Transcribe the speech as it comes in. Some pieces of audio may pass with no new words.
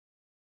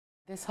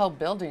This whole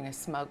building is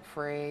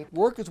smoke-free.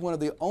 Work is one of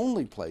the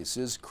only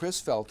places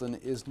Chris Felton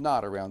is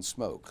not around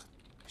smoke.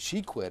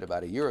 She quit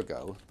about a year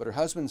ago, but her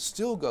husband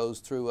still goes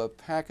through a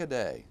pack a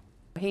day.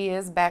 He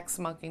is back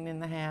smoking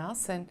in the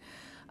house, and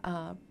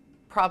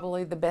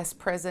probably the best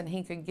present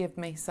he could give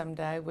me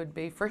someday would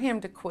be for him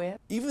to quit.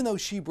 Even though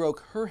she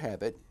broke her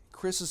habit,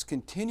 Chris's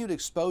continued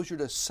exposure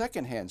to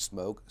secondhand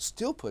smoke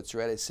still puts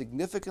her at a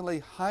significantly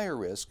higher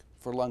risk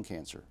for lung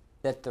cancer.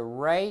 That the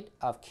rate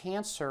of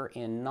cancer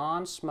in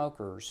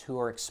non-smokers who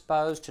are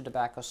exposed to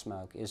tobacco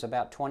smoke is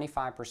about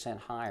 25%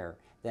 higher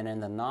than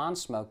in the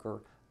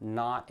non-smoker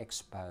not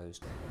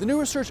exposed. The new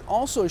research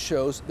also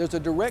shows there's a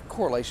direct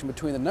correlation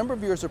between the number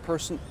of years a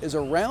person is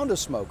around a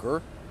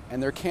smoker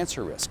and their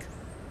cancer risk.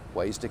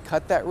 Ways to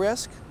cut that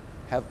risk?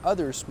 Have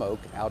others smoke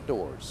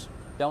outdoors.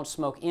 Don't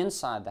smoke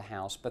inside the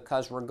house,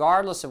 because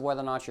regardless of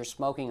whether or not you're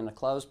smoking in a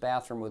closed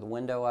bathroom with a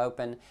window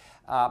open,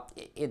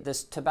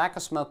 this tobacco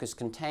smoke is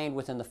contained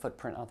within the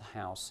footprint of the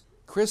house.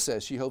 Chris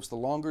says she hopes the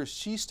longer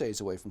she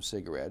stays away from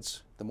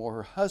cigarettes, the more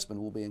her husband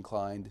will be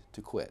inclined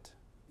to quit.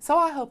 So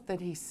I hope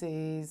that he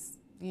sees,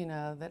 you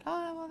know, that,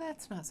 oh, well,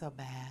 that's not so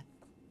bad.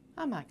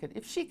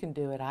 If she can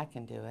do it, I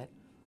can do it.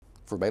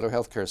 For Baylor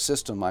Healthcare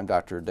System, I'm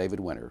Dr. David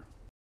Winter.